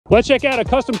Let's check out a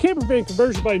custom camper van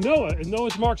conversion by Noah and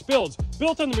Noah's Marks Builds.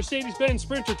 Built on the Mercedes-Benz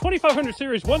Sprinter 2500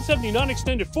 Series 170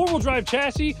 non-extended four-wheel drive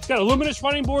chassis. Got aluminous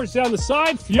running boards down the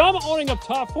side. Fiamma awning up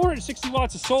top, 460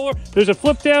 watts of solar. There's a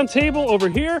flip-down table over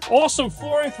here. Awesome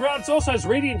flooring throughout. It also has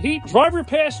radiant heat. Driver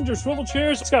passenger swivel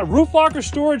chairs. It's got roof locker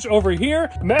storage over here.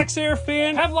 Max air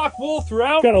fan. Havelock wool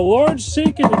throughout. Got a large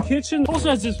sink in the kitchen. Also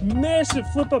has this massive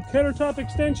flip-up countertop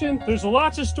extension. There's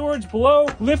lots of storage below.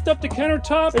 Lift up the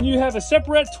countertop and you have a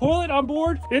separate toilet on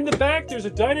board. In the back, there's a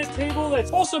dinette table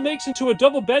that also makes into a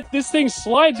double bed. This thing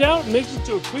slides out and makes it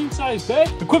to a queen-size bed.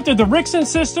 Equipped with the Rickson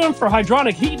system for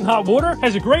hydronic heat and hot water.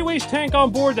 Has a gray waste tank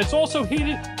on board that's also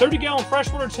heated. 30-gallon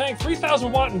freshwater tank,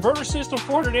 3,000 watt inverter system,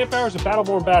 400 amp hours of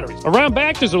battle-borne batteries. Around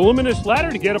back, there's an aluminous ladder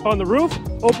to get up on the roof.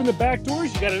 Open the back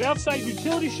doors, you got an outside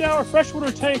utility shower,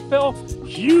 freshwater tank fill,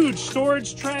 huge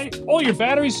storage tray. All your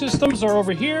battery systems are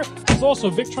over here. There's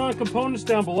also Victron components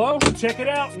down below. Check it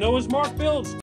out, Noah's Mark Builds.